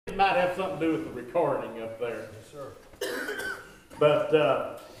It might have something to do with the recording up there. Yes, sir.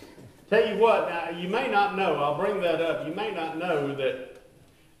 But tell you what, now you may not know, I'll bring that up, you may not know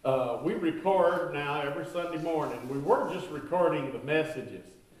that we record now every Sunday morning. We weren't just recording the messages.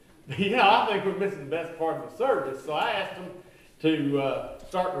 I think we're missing the best part of the service, so I asked them to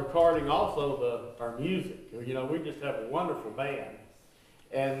start recording also our music. We just have a wonderful band.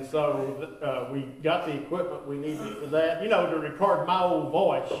 And so we got the equipment we needed for that. To record my old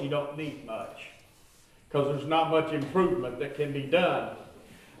voice, you don't need much, because there's not much improvement that can be done.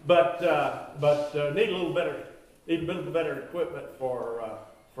 But need a little better equipment for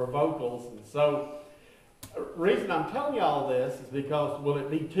vocals. And so the reason I'm telling you all this is because, will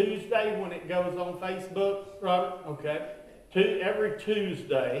it be Tuesday when it goes on Facebook, Robert? Okay. Every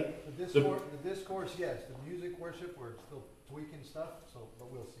Tuesday. The discourse, yes. The music worship, we're still tweaking stuff,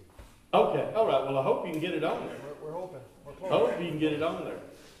 but we'll see. Okay, all right. Well, I hope you can get it on there. We're hoping. I hope you can get it on there.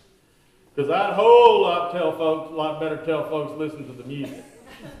 Because I'd a whole lot better tell folks listen to the music.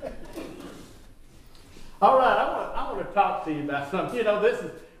 All right, I want to talk to you about something.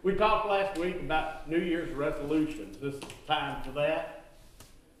 We talked last week about New Year's resolutions. This is time for that.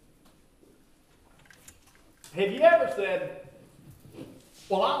 Have you ever said,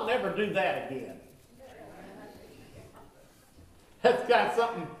 well, I'll never do that again? That's kind of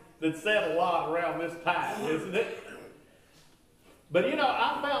something that's said a lot around this time, isn't it? But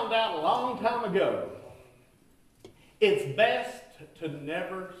I found out a long time ago, it's best to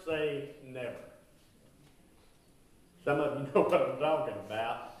never say never. Some of you know what I'm talking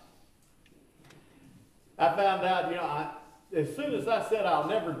about. I found out, as soon as I said I'll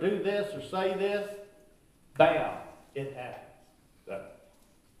never do this or say this, bam, it happens. So,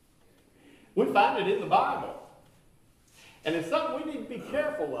 we find it in the Bible. And it's something we need to be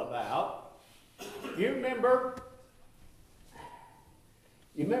careful about. You remember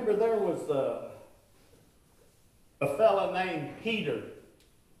there was a fella named Peter.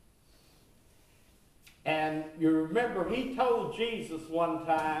 And you remember he told Jesus one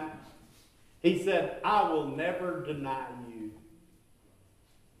time, he said, I will never deny you.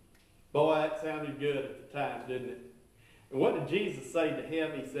 Boy, that sounded good at the time, didn't it? And what did Jesus say to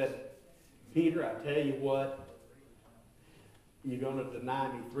him? He said, Peter, I tell you what, you're going to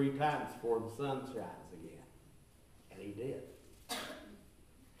deny me 3 times before the sun shines again. And he did.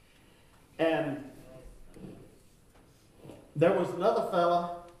 And there was another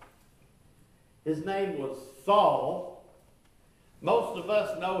fella. His name was Saul. Most of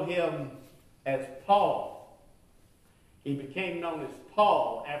us know him as Paul. He became known as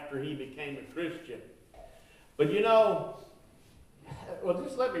Paul after he became a Christian. But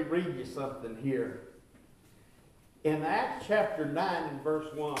just let me read you something here. In Acts chapter 9 and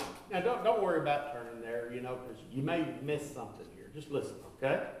verse 1. Now, don't worry about turning there, because you may miss something here. Just listen,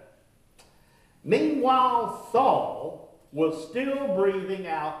 okay? Meanwhile, Saul was still breathing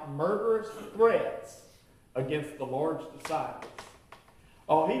out murderous threats against the Lord's disciples.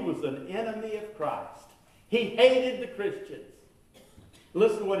 Oh, he was an enemy of Christ. He hated the Christians.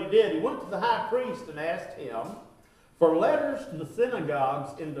 Listen to what he did. He went to the high priest and asked him for letters to the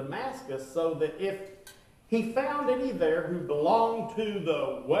synagogues in Damascus, so that if he found any there who belonged to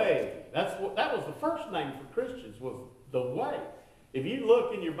the way. That was the first name for Christians, was the way. If you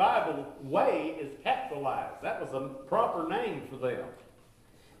look in your Bible, way is capitalized. That was a proper name for them.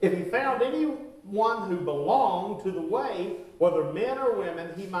 If he found anyone who belonged to the way, whether men or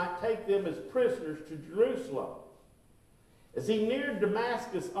women, he might take them as prisoners to Jerusalem. As he neared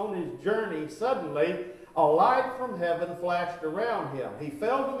Damascus on his journey, suddenly a light from heaven flashed around him. He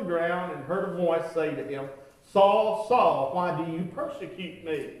fell to the ground and heard a voice say to him, Saul, Saul, why do you persecute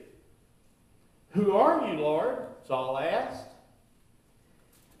me? Who are you, Lord? Saul asked.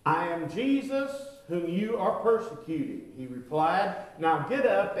 I am Jesus, whom you are persecuting, he replied. Now get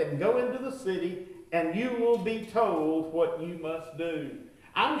up and go into the city, and you will be told what you must do.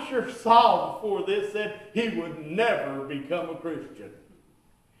 I'm sure Saul before this said he would never become a Christian.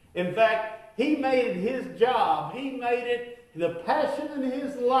 In fact, he made it his job, he made it the passion in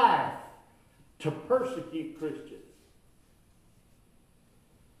his life to persecute Christians.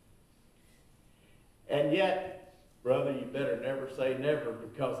 And yet, brother, you better never say never,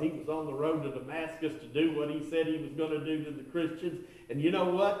 because he was on the road to Damascus to do what he said he was going to do to the Christians. And you know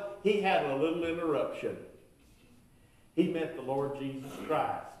what? He had a little interruption. He met the Lord Jesus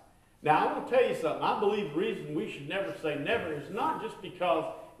Christ. Now, I want to tell you something. I believe the reason we should never say never is not just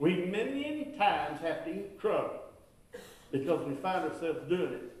because we many times have to eat crow, because we find ourselves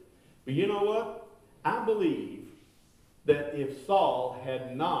doing it. But you know what? I believe that if Saul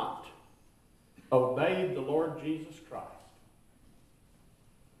had not obeyed the Lord Jesus Christ,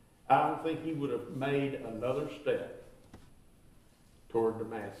 I don't think he would have made another step toward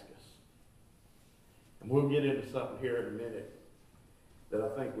Damascus. And we'll get into something here in a minute that I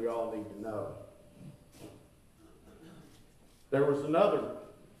think we all need to know. There was another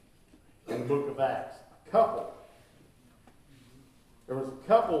in the book of Acts, a couple. There was a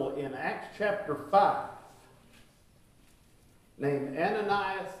couple in Acts chapter 5 named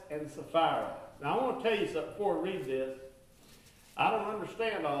Ananias and Sapphira. Now I want to tell you something before I read this. I don't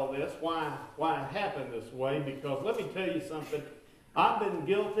understand all this, why it happened this way, because let me tell you something. I've been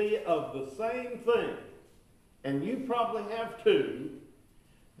guilty of the same thing, and you probably have too,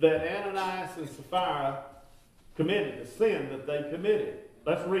 that Ananias and Sapphira committed, the sin that they committed.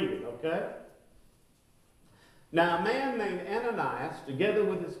 Let's read it, okay? Now a man named Ananias, together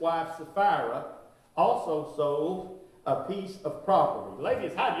with his wife Sapphira, also sold a piece of property.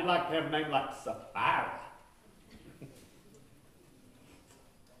 Ladies, how'd you like to have a name like Sapphira?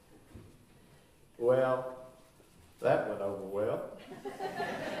 Well, that went over well.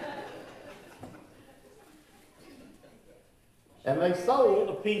 And they sold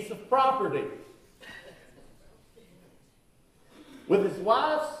a piece of property. With his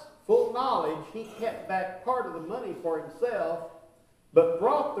wife's full knowledge, he kept back part of the money for himself, but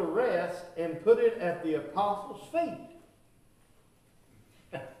brought the rest and put it at the apostles' feet.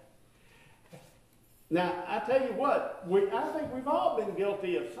 Now, I tell you what, I think we've all been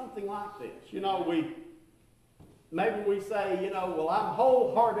guilty of something like this. You know, maybe we say, well, I'm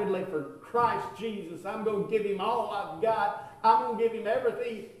wholeheartedly for Christ Jesus. I'm going to give him all I've got. I'm going to give him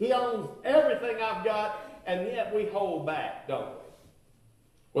everything. He owns everything I've got. And yet we hold back, don't we?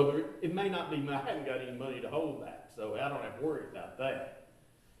 Well, it may not be, I haven't got any money to hold back, so I don't have to worry about that.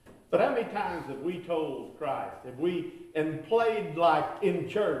 But how many times have we told Christ, and played like in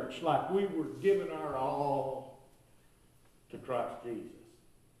church, like we were giving our all to Christ Jesus,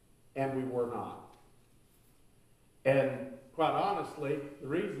 and we were not? And quite honestly, the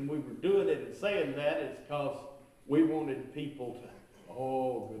reason we were doing it and saying that is because we wanted people to,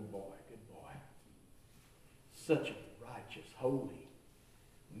 oh, good boy, such a righteous, holy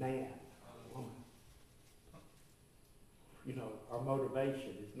man or woman. Our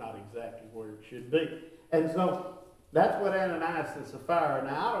motivation is not exactly where it should be. And so that's what Ananias and Sapphira.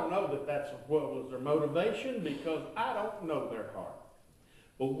 Now, I don't know that that's what was their motivation, because I don't know their heart.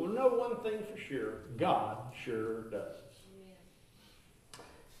 But we'll know one thing for sure. God sure does. Amen.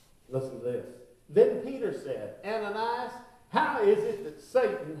 Listen to this. Then Peter said, Ananias, how is it that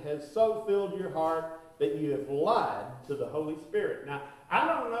Satan has so filled your heart that you have lied to the Holy Spirit? Now, I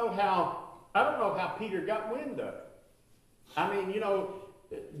don't know how Peter got wind of it. I mean,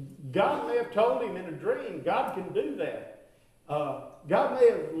 God may have told him in a dream. God can do that. God may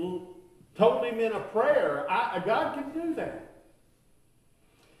have told him in a prayer. God can do that.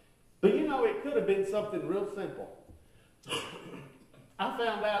 But it could have been something real simple. I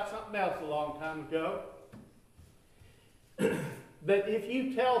found out something else a long time ago. That if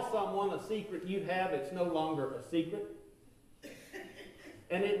you tell someone a secret you have, it's no longer a secret.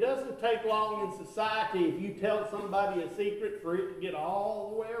 And it doesn't take long in society if you tell somebody a secret for it to get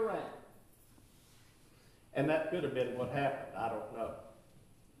all the way around. And that could have been what happened. I don't know.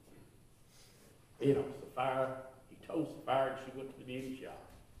 Sapphira, he told Sapphira and she went to the beauty shop.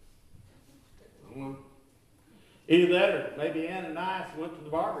 Either that or maybe Ananias went to the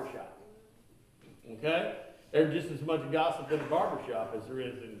barber shop. Okay? There's just as much gossip in the barber shop as there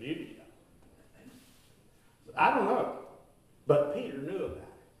is in the beauty shop. I don't know. But Peter knew about it.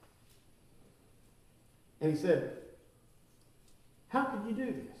 And he said, how could you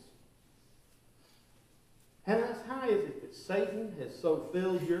do this? Ananias, how is it that Satan has so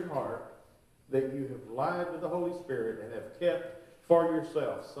filled your heart that you have lied to the Holy Spirit and have kept for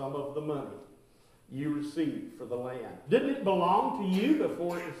yourself some of the money you received for the land? Didn't it belong to you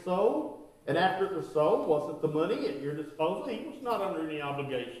before it was sold? And after it was sold, wasn't the money at your disposal? He was not under any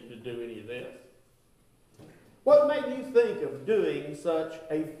obligation to do any of this. What made you think of doing such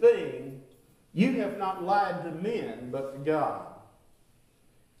a thing? You have not lied to men, but to God.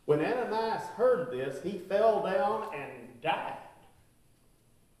 When Ananias heard this, he fell down and died.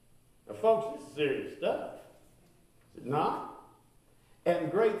 Now, folks, this is serious stuff. Is it not? And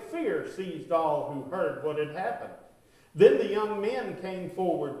great fear seized all who heard what had happened. Then the young men came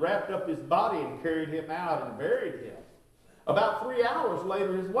forward, wrapped up his body, and carried him out and buried him. About 3 hours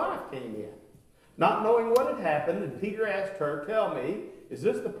later, his wife came in, not knowing what had happened, and Peter asked her, tell me, is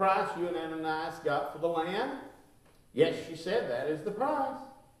this the price you and Ananias got for the land? Yes, she said, that is the price.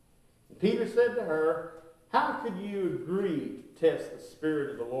 And Peter said to her, how could you agree to test the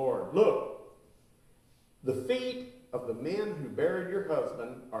Spirit of the Lord? Look, the feet of the men who buried your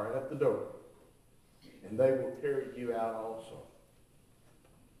husband are at the door, and they will carry you out also.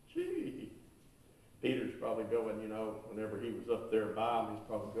 Gee. Peter's probably going, whenever he was up there by him, he's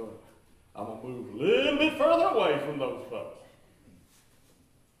probably going, I'm going to move a little bit further away from those folks.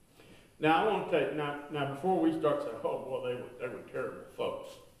 Now, I want to take, now before we start saying, oh, boy, they were terrible folks.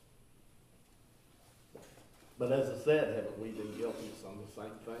 But as I said, haven't we been guilty of some of the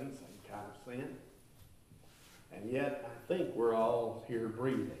same things, same kind of sin? And yet, I think we're all here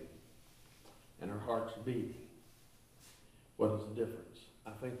breathing, and our hearts are beating. What is the difference?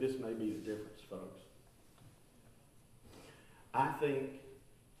 I think this may be the difference, folks. I think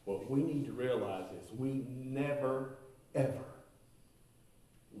what we need to realize is we never, ever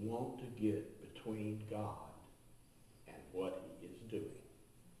want to get between God and what he is doing.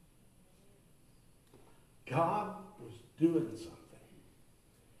 God was doing something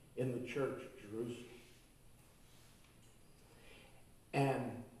in the church of Jerusalem.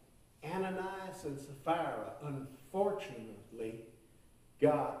 And Ananias and Sapphira, unfortunately,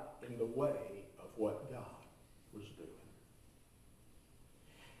 got in the way of what God was doing.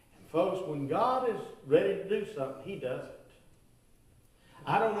 And folks, when God is ready to do something, he does it.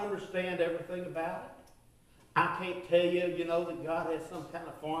 I don't understand everything about it. I can't tell you, that God has some kind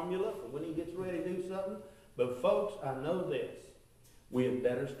of formula for when he gets ready to do something. But folks, I know this. We had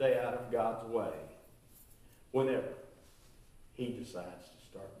better stay out of God's way whenever he decides to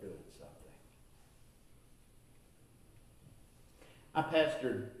start doing something. I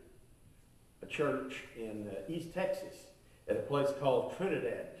pastored a church in East Texas at a place called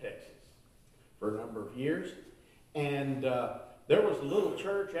Trinidad, Texas, for a number of years. And there was a little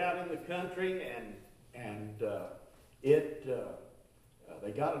church out in the country, and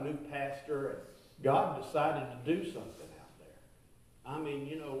they got a new pastor, and God decided to do something out there. I mean,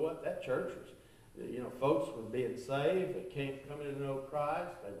 you know what? That church was, folks were being saved. They came coming to know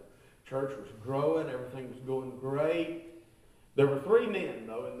Christ. Church was growing. Everything was going great. There were 3 men,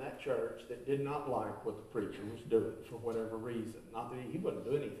 though, in that church that did not like what the preacher was doing for whatever reason. Not that he wouldn't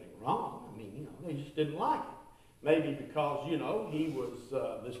do anything wrong. I mean, they just didn't like it. Maybe because, he was,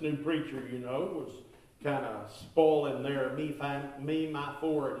 this new preacher, was kind of spoiling their me, my,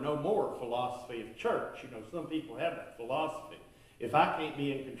 for, and no more philosophy of church. Some people have that philosophy. If I can't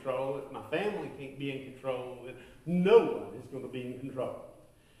be in control, if my family can't be in control, then no one is going to be in control.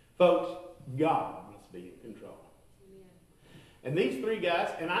 Folks, God must be in control. And these 3 guys,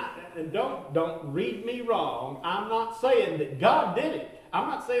 and don't read me wrong, I'm not saying that God did it. I'm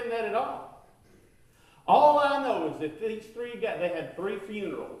not saying that at all. All I know is that these 3 guys, they had 3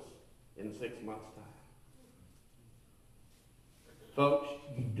 funerals in 6 months' time. Folks,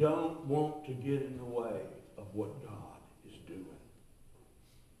 you don't want to get in the way of what God is doing.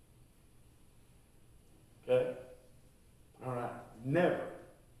 Okay? All right. Never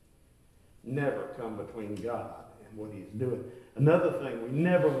come between God and what he's doing. Another thing we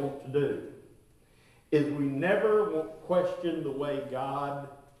never want to do is we never want to question the way God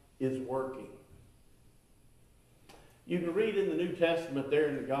is working. You can read in the New Testament there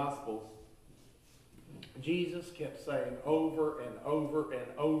in the Gospels, Jesus kept saying over and over and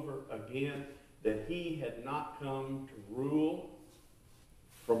over again that he had not come to rule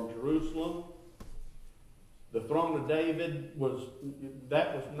from Jerusalem. The throne of David was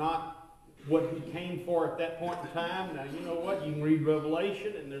not what he came for at that point in time. Now, you know what? You can read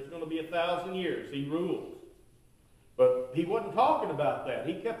Revelation, and there's going to be 1,000 years he ruled. But he wasn't talking about that.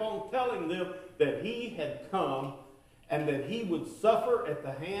 He kept on telling them that he had come and that he would suffer at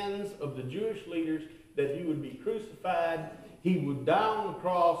the hands of the Jewish leaders, that he would be crucified, he would die on the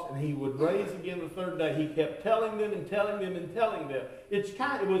cross, and he would rise again the 3rd day. He kept telling them and telling them and telling them. It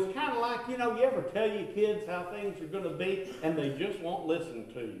was kind of like, you ever tell your kids how things are going to be, and they just won't listen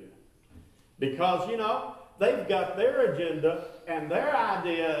to you. Because, they've got their agenda and their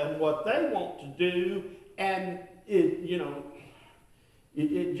idea and what they want to do, and it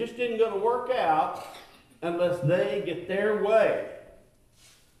just isn't going to work out unless they get their way.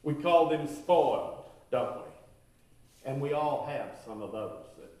 We call them spoiled, don't we? And we all have some of those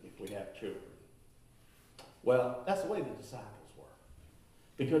if we have children. Well, that's the way the disciples were.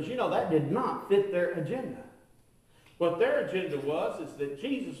 Because, that did not fit their agenda. What their agenda was is that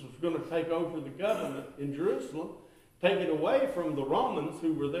Jesus was going to take over the government in Jerusalem, take it away from the Romans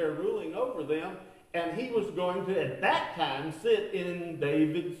who were there ruling over them, and he was going to, at that time, sit in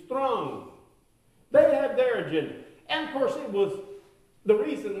David's throne. They had their agenda. And, of course, it was the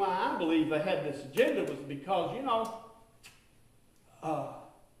reason why I believe they had this agenda was because,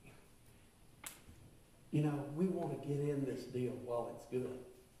 we want to get in this deal while it's good.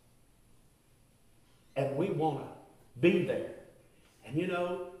 And we want to Be there. And you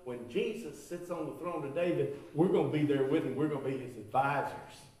know, when Jesus sits on the throne of David, we're going to be there with him. We're going to be his advisors.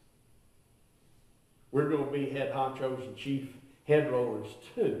 We're going to be head honchos and chief head rollers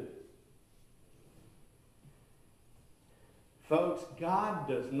too. Folks, God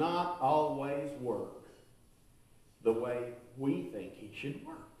does not always work the way we think he should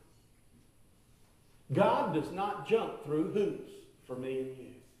work. God does not jump through hoops for me and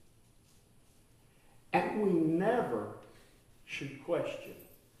you. And we never should question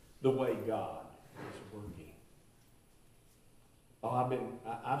the way God is working. Oh, I've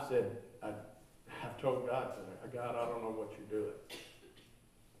told God, God, I don't know what you're doing.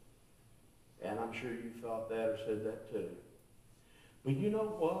 And I'm sure you thought that or said that too. But you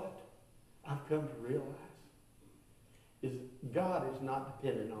know what I've come to realize? Is God is not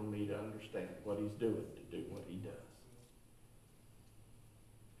dependent on me to understand what he's doing to do what he does.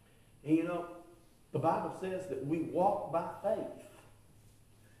 And you know, the Bible says that we walk by faith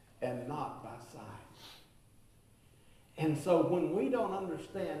and not by sight. And so when we don't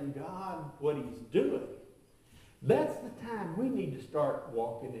understand God, what he's doing, that's the time we need to start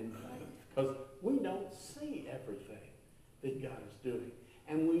walking in faith, because we don't see everything that God is doing.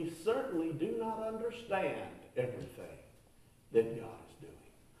 And we certainly do not understand everything that God is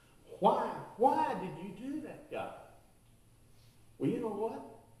doing. Why? Why did you do that, God? Well, you know what?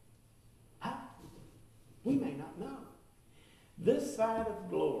 We may not know. This side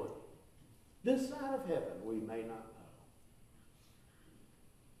of glory, this side of heaven, we may not know.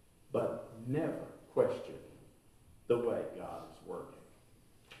 But never question the way God is working.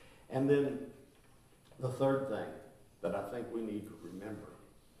 And then the third thing that I think we need to remember,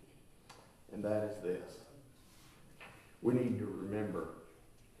 and that is this. We need to remember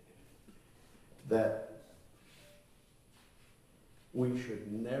that we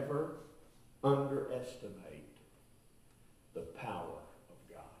should never underestimate the power of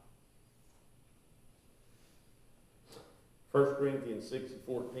God. 1 Corinthians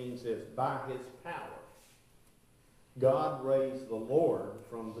 6:14 says, by his power, God raised the Lord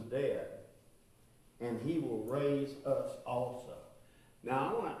from the dead, and he will raise us also.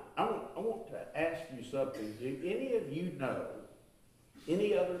 Now, I want to ask you something. Do any of you know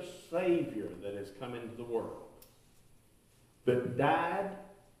any other Savior that has come into the world that died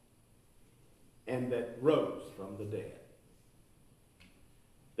and that rose from the dead?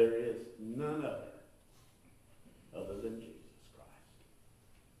 There is none other than Jesus Christ.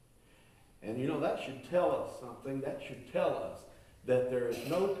 And you know, that should tell us something. That should tell us that there is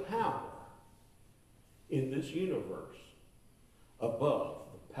no power in this universe above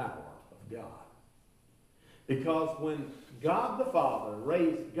the power of God. Because when God the Father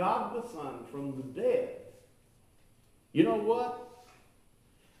raised God the Son from the dead, you know what?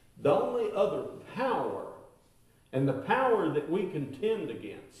 The only other power, and the power that we contend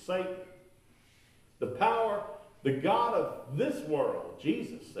against, Satan, the power, the God of this world,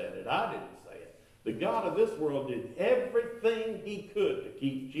 Jesus said it, I didn't say it. The God of this world did everything he could to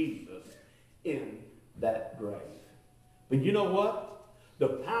keep Jesus in that grave. But you know what? The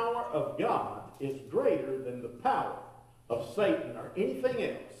power of God is greater than the power of Satan or anything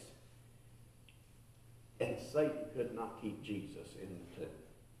else. And Satan could not keep Jesus in the tomb,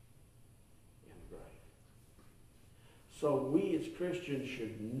 in the grave. So we as Christians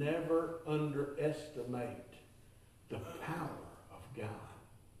should never underestimate the power of God.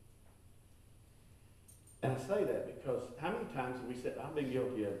 And I say that because how many times have we said, I've been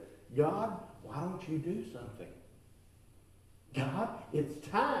guilty of, God, why don't you do something? God, it's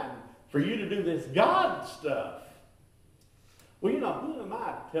time for you to do this God stuff. Well, you know, who am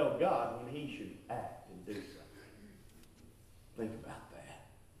I to tell God when he should act and do something? Think about that.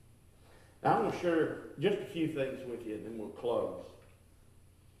 Now, I'm going to share just a few things with you, and then we'll close.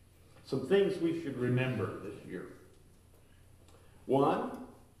 Some things we should remember this year. One,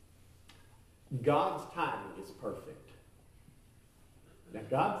 God's timing is perfect. Now,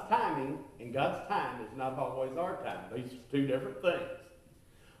 God's timing and God's time is not always our time. These are two different things.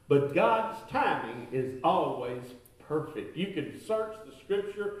 But God's timing is always perfect. You can search the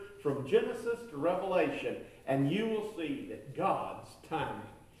Scripture from Genesis to Revelation, and you will see that God's timing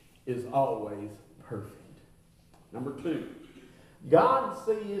is always perfect. Number two, God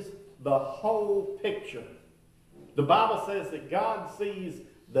sees the whole picture. The Bible says that God sees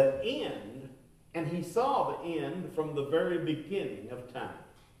the end, and he saw the end from the very beginning of time.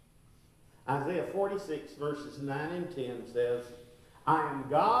 Isaiah 46 verses 9 and 10 says, I am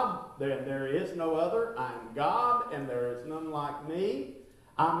God, there is no other. I am God, and there is none like me.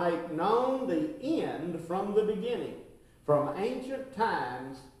 I make known the end from the beginning, from ancient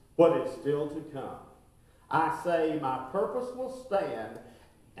times what is still to come. I say my purpose will stand,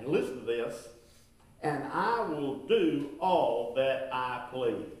 and listen to this, and I will do all that I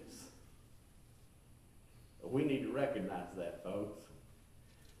please. We need to recognize that, folks.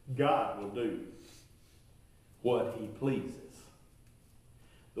 God will do what he pleases.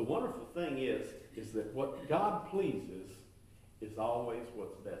 The wonderful thing is that what God pleases is always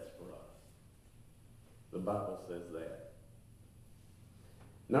what's best for us. The Bible says that.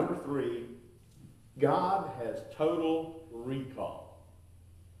 Number 3, God has total recall.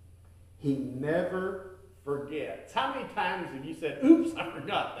 He never forgets. How many times have you said, oops, I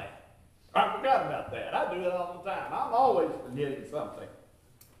forgot that? I forgot about that. I do it all the time. I'm always forgetting something.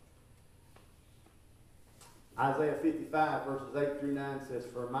 Isaiah 55 verses 8 through 9 says,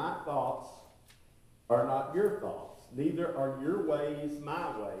 for my thoughts are not your thoughts, neither are your ways my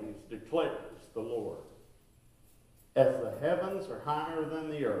ways, declares the Lord. As the heavens are higher than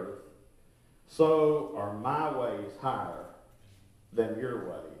the earth, so are my ways higher than your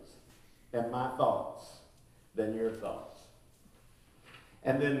ways, and my thoughts than your thoughts.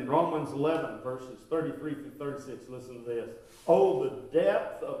 And then Romans 11, verses 33 through 36, listen to this. Oh, the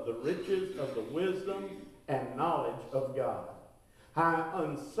depth of the riches of the wisdom and knowledge of God. How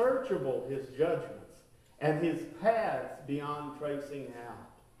unsearchable his judgments, and his paths beyond tracing out.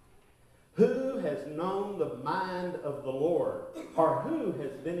 Who has known the mind of the Lord, or who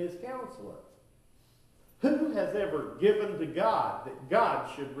has been his counselor? Who has ever given to God that God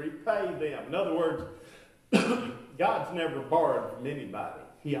should repay them? In other words, God's never borrowed from anybody.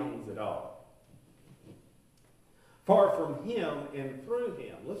 He owns it all. For from him and through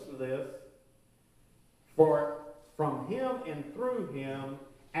him, listen to this, for from him and through him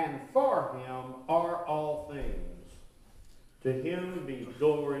and for him are all things. To him be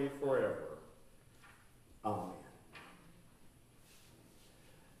glory forever. Amen.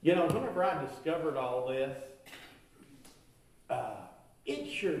 You know, whenever I discovered all this,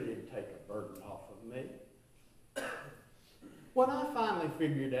 it sure did take a burden off of me. When I finally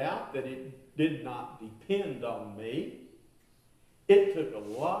figured out that it did not depend on me, it took a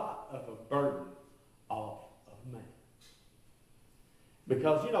lot of a burden off of me.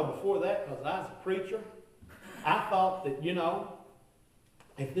 Because, you know, before that, because I was a preacher, I thought that, you know,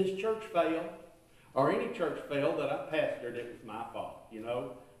 if this church failed, or any church failed that I pastored, it was my fault. You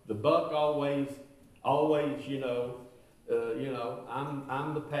know, the buck always, I'm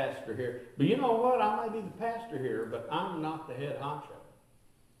the pastor here. But you know what? I may be the pastor here, but I'm not the head honcho.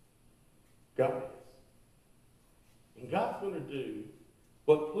 God is. And God's going to do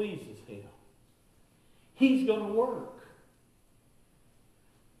what pleases him. He's going to work.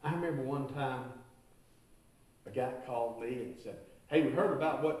 I remember one time a guy called me and said, hey, we heard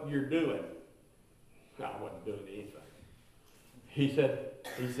about what you're doing. I wasn't doing anything. He said,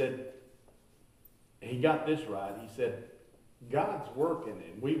 he got this right. He said, God's working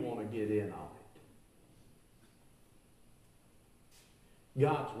and we want to get in on it.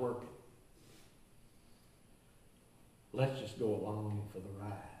 God's working. Let's just go along for the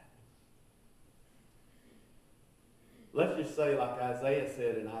ride. Let's just say, like Isaiah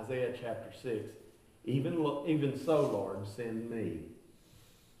said in Isaiah chapter 6, even so, Lord, send me.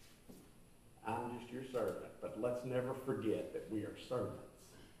 I'm just your servant, but let's never forget that we are servants.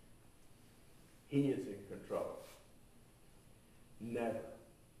 He is in control. Never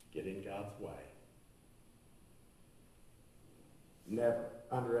get in God's way. Never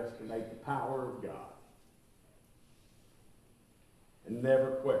underestimate the power of God. And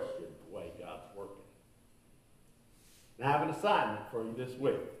never question the way God's working. Now, I have an assignment for you this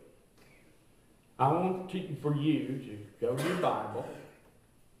week. I want for you to go to your Bible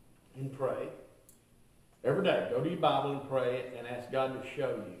and pray. Every day, go to your Bible and pray and ask God to show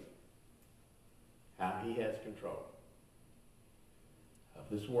you how he has control of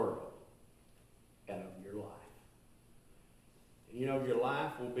this world and of your life. And you know, your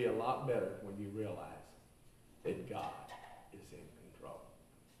life will be a lot better when you realize that God is in control.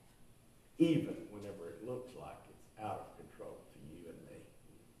 Even whenever it looks like it's out of control to you and me.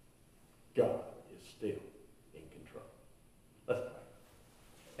 God is still in control. Let's pray.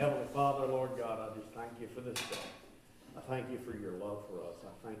 Heavenly Father, Lord God, I just thank you for this day. I thank you for your love for us.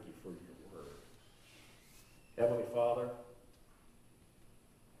 I thank you for your word. Heavenly Father,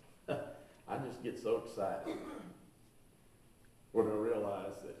 I just get so excited when I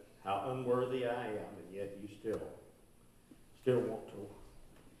realize that how unworthy I am, and yet you still want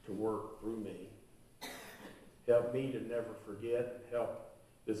to work through me. Help me to never forget, and help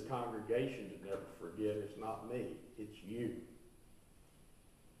this congregation to never forget it's not me, it's you.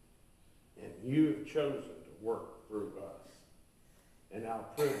 And you have chosen to work through us. and how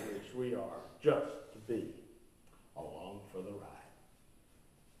privileged we are just to be along for the ride.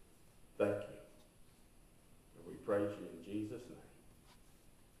 Thank you. And we praise you in Jesus'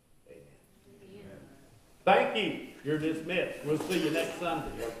 name. Amen. Thank you. You're dismissed. We'll see you next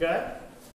Sunday, okay?